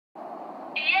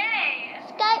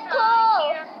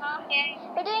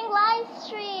live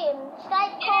stream.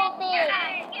 Skype call thing.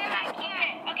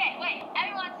 Okay, wait.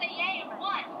 Everyone say yay. 1,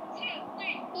 2,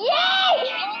 3.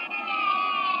 Yay!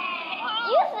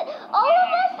 All of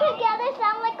us together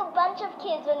sound like a bunch of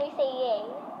kids when we say yay.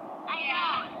 I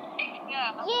know.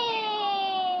 Yeah.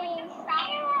 Yay!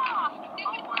 Kira!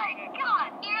 Oh my god.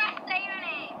 Kira, say your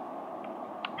name.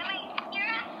 I mean,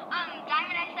 Kira,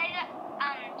 DiamondXDazzle,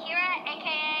 Kira,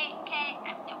 aka,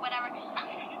 whatever.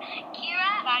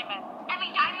 Kira.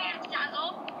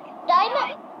 DiamondXDazzle.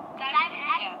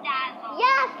 DiamondXDazzle.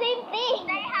 Yeah, same thing.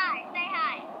 Say hi.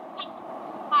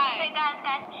 Hi. Say guys,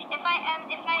 if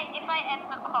I end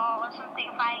the call or something,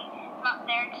 if I'm not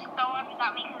there, just don't worry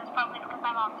about me because it's probably because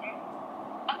my mom's here.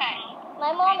 Okay.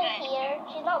 My mom is here.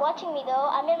 She's not watching me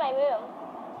though. I'm in my room.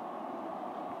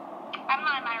 I'm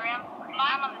not in my room.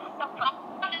 I'm on the sofa.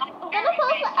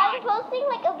 I'm posting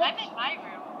like a I'm in my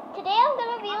room. Today I'm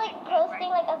gonna be like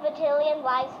posting like a bajillion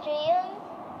live streams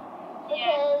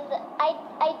because I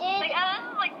did.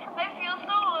 Like I feel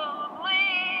so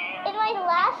lonely. In my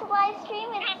last live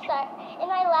stream with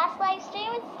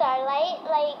Starlight,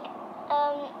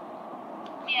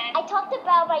 I talked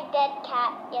about my dead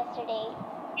cat yesterday.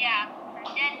 Yeah,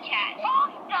 dead cat.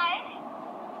 Oh, died.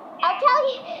 I'll tell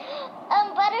you,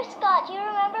 Butterscotch. You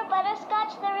remember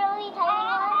Butterscotch, the really tiny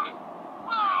one?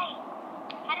 Why?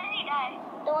 How did he die?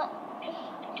 The one.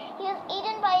 He was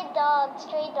eaten by a dog,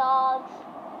 stray dogs.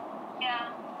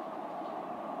 Yeah.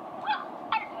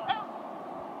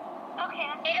 Okay,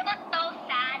 it was so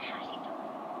sad how she told me.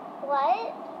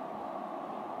 What?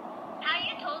 How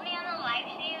you told me on the live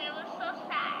stream, it was so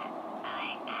sad.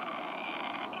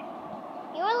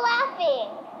 You were laughing.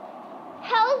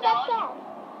 How is that sad?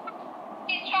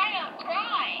 She's trying to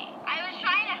cry. I was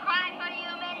trying to cry for you,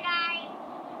 Midnight.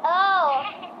 Oh.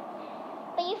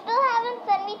 But you still haven't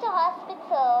sent me to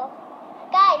hospital.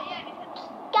 Guys,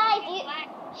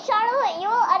 Charlotte,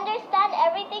 you will understand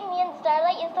everything me and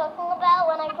Starlight is talking about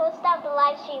when I post out the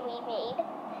live stream we made.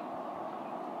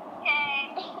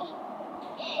 Okay.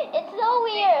 It's so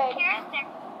weird. Kira's there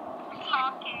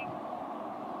talking.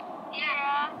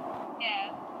 Kira.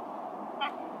 Yeah.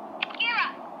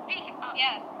 Kira, speak up.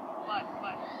 Yes. What?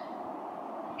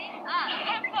 Speak up.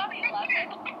 I'm sorry, Eleven.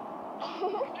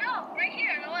 No, right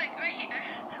here. Look, right here.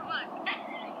 Look.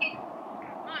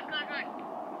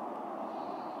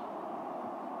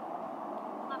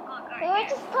 We were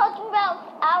just talking about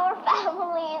our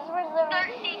families for some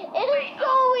reason. It is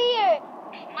so weird.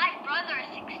 My brother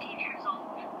is 16 years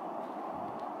old.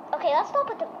 Okay, let's stop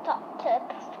at the top tip.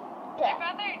 My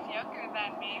brother is younger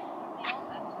than me.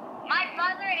 My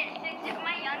brother is 6.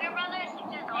 My younger brother is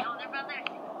 6 years old. Older brother is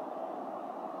 6.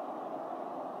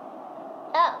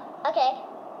 Oh, okay.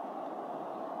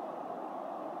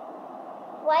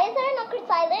 Why is there an awkward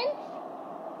silence?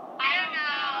 I don't know.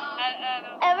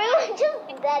 Everyone just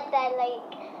dead like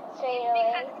straight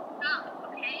away. Because stuff,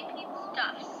 okay? People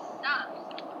stuff.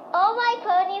 All my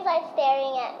ponies are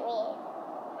staring at me.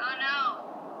 Oh no.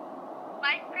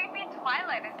 My creepy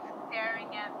Twilight is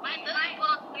staring at me. My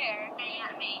book here staring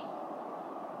at me.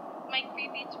 My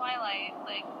creepy Twilight,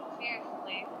 like,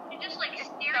 seriously. You're just like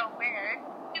staring. So weird.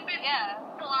 Stupid. Yeah.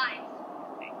 Eyes.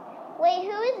 Wait,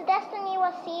 who is Destiny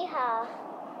Wasiha?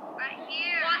 Right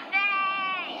here.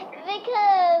 Wasi!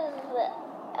 Because,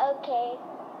 okay.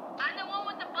 I'm the one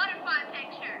with the butterfly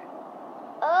picture.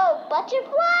 Oh,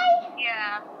 butterfly?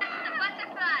 Yeah. This is the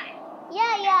butterfly.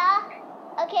 Yeah.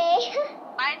 Okay.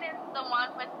 Mine is the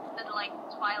one with the, like,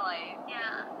 Twilight.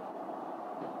 Yeah.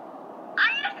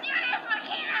 Are you serious,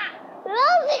 Makina? No,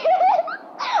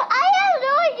 I have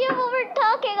no idea what we're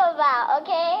talking about,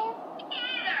 okay? Me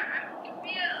either. I'm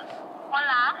confused.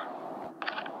 Hola.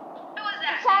 Who was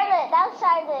that? Charlotte, that was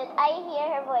Charlotte. I hear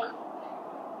her voice.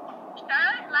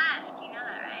 Charlotte left. You know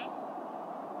that, right?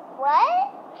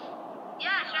 What?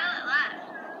 Yeah, Charlotte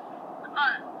left.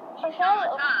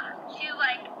 Charlotte. She was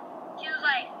like,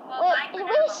 well, bye for now.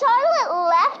 Wait, Charlotte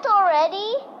left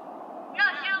already? No,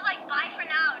 she was like, bye for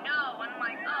now. No. And I'm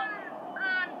like, no.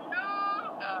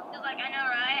 She was like, I know,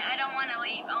 right? I don't want to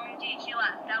leave. OMG, she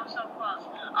left. That was so close.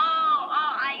 Oh,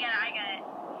 I get it.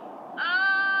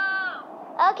 Oh.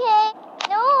 Okay.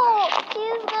 No,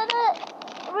 she's gonna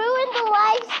ruin the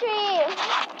live stream.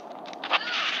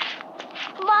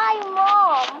 My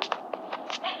mom.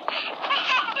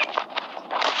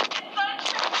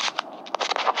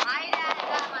 My dad's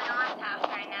at my aunt's house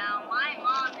right now. My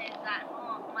mom is at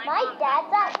home. My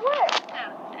dad's at work.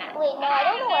 Wait, no, I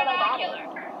don't know where my dad is.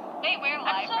 Wait, we're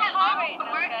live right now, guys.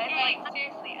 Like,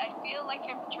 seriously, I feel like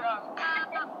I'm drunk.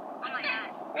 Oh my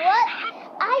god. What?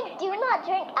 I do not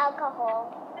drink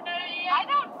alcohol. I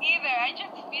don't either. I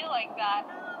just feel like that.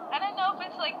 I don't know if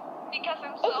it's like Because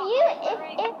I'm so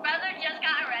If brother just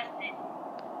got arrested.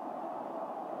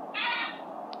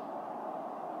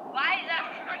 Why is that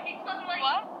funny?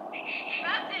 What?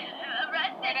 Arrested.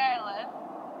 Where did I live?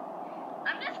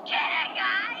 I'm just kidding,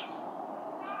 guys.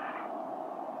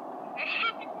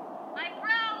 My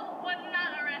bro was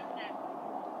not arrested.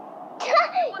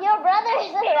 your brother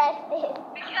is arrested.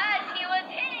 Because he was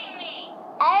hitting me.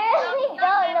 I really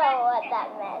don't know what that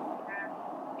meant.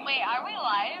 Wait, are we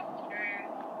live?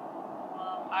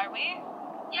 Are we?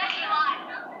 Yes, we are.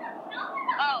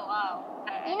 Oh, wow.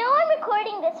 You know I'm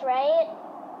recording this, right?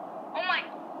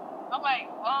 Oh my,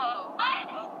 whoa.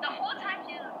 What? The whole time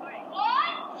she was recording.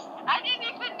 What? I didn't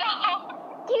even know.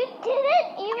 You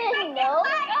didn't even know? No.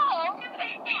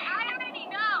 I already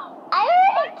know. I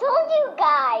already told you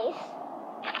guys.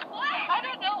 What? I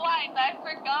don't know why, but I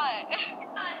forgot.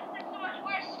 There's so much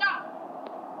weird stuff.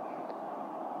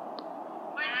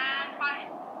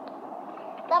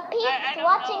 The peeps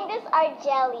watching this are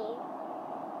jelly.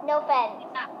 No offense.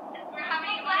 We're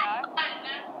having a laugh.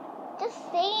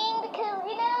 Just saying because,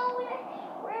 you know,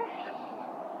 we're...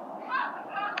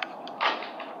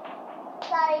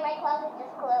 Sorry, my closet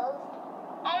just closed.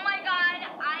 Oh my god,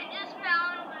 I just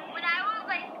found, when I was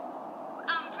like,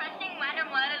 pressing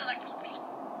random letters, like,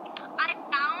 I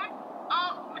found,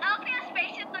 Alpha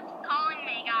Spaceship was calling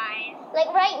me, guys. Like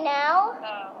right now?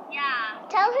 Yeah.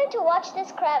 Tell her to watch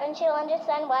this crap and she'll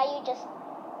understand why you just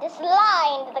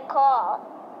dislined the call.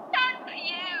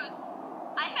 Pewed.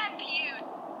 I had pewed.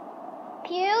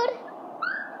 Pewed?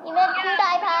 You meant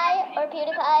PewDiePie or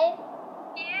PewDiePie?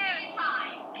 Pewed.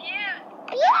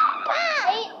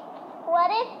 PewDiePie!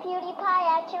 What if PewDiePie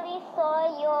actually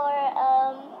saw your,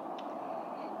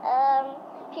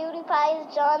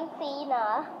 PewDiePie's John Cena?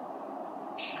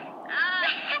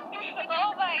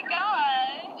 Oh my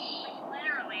gosh.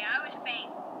 Literally, I was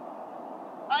faint.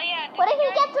 Oh yeah. What if he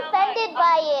gets offended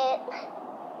by it?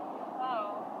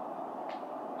 Oh.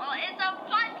 Well, it's a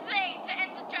fun thing to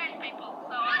entertain people,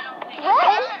 so I don't think.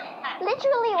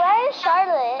 Literally, where is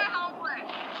Charlotte? Homework.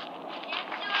 You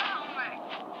have to do her homework.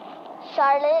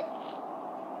 Charlotte?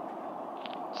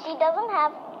 She doesn't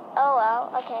have... Oh,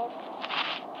 well, okay.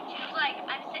 She was like,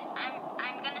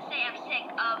 I'm gonna say I'm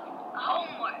sick of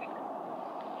homework.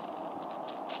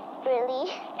 Really?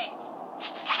 Hey.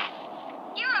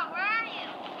 Kira, where are you?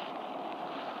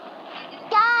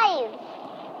 Guys,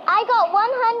 I got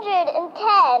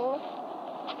 110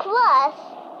 plus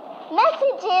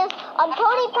messages on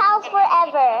Pony Pals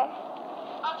Forever.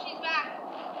 Oh, she's back.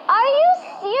 Are you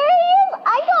serious?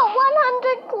 I got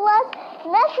 100 plus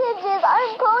messages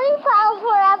on Pony Pals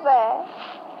Forever.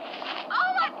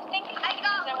 Oh, I think I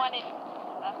got.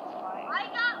 That's fine. I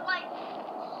got like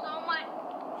so much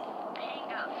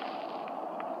hang-ups.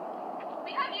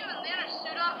 We have you and Luna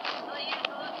stood up.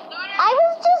 I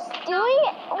was just doing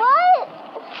what?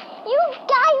 You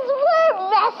guys were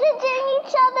messaging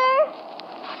each other?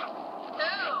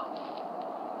 Who?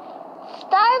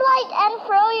 Starlight and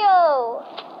Froyo.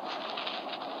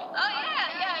 Oh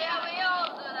yeah, we all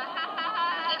do that.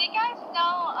 Did you guys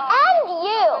know? And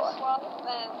you.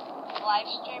 Is live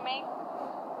streaming.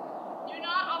 Do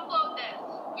not upload this.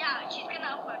 Yeah, she's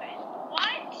gonna upload it.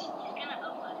 What? She's gonna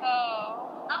upload it. Oh.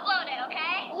 Upload it,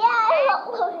 okay? Yeah, I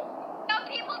uploaded. Tell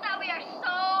people that we are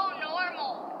so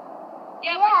normal.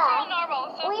 Yeah, Yeah. we're so normal.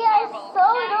 We are so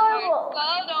normal. So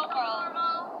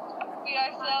normal. We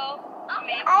are so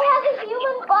amazing. I have a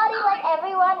human body like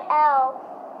everyone else.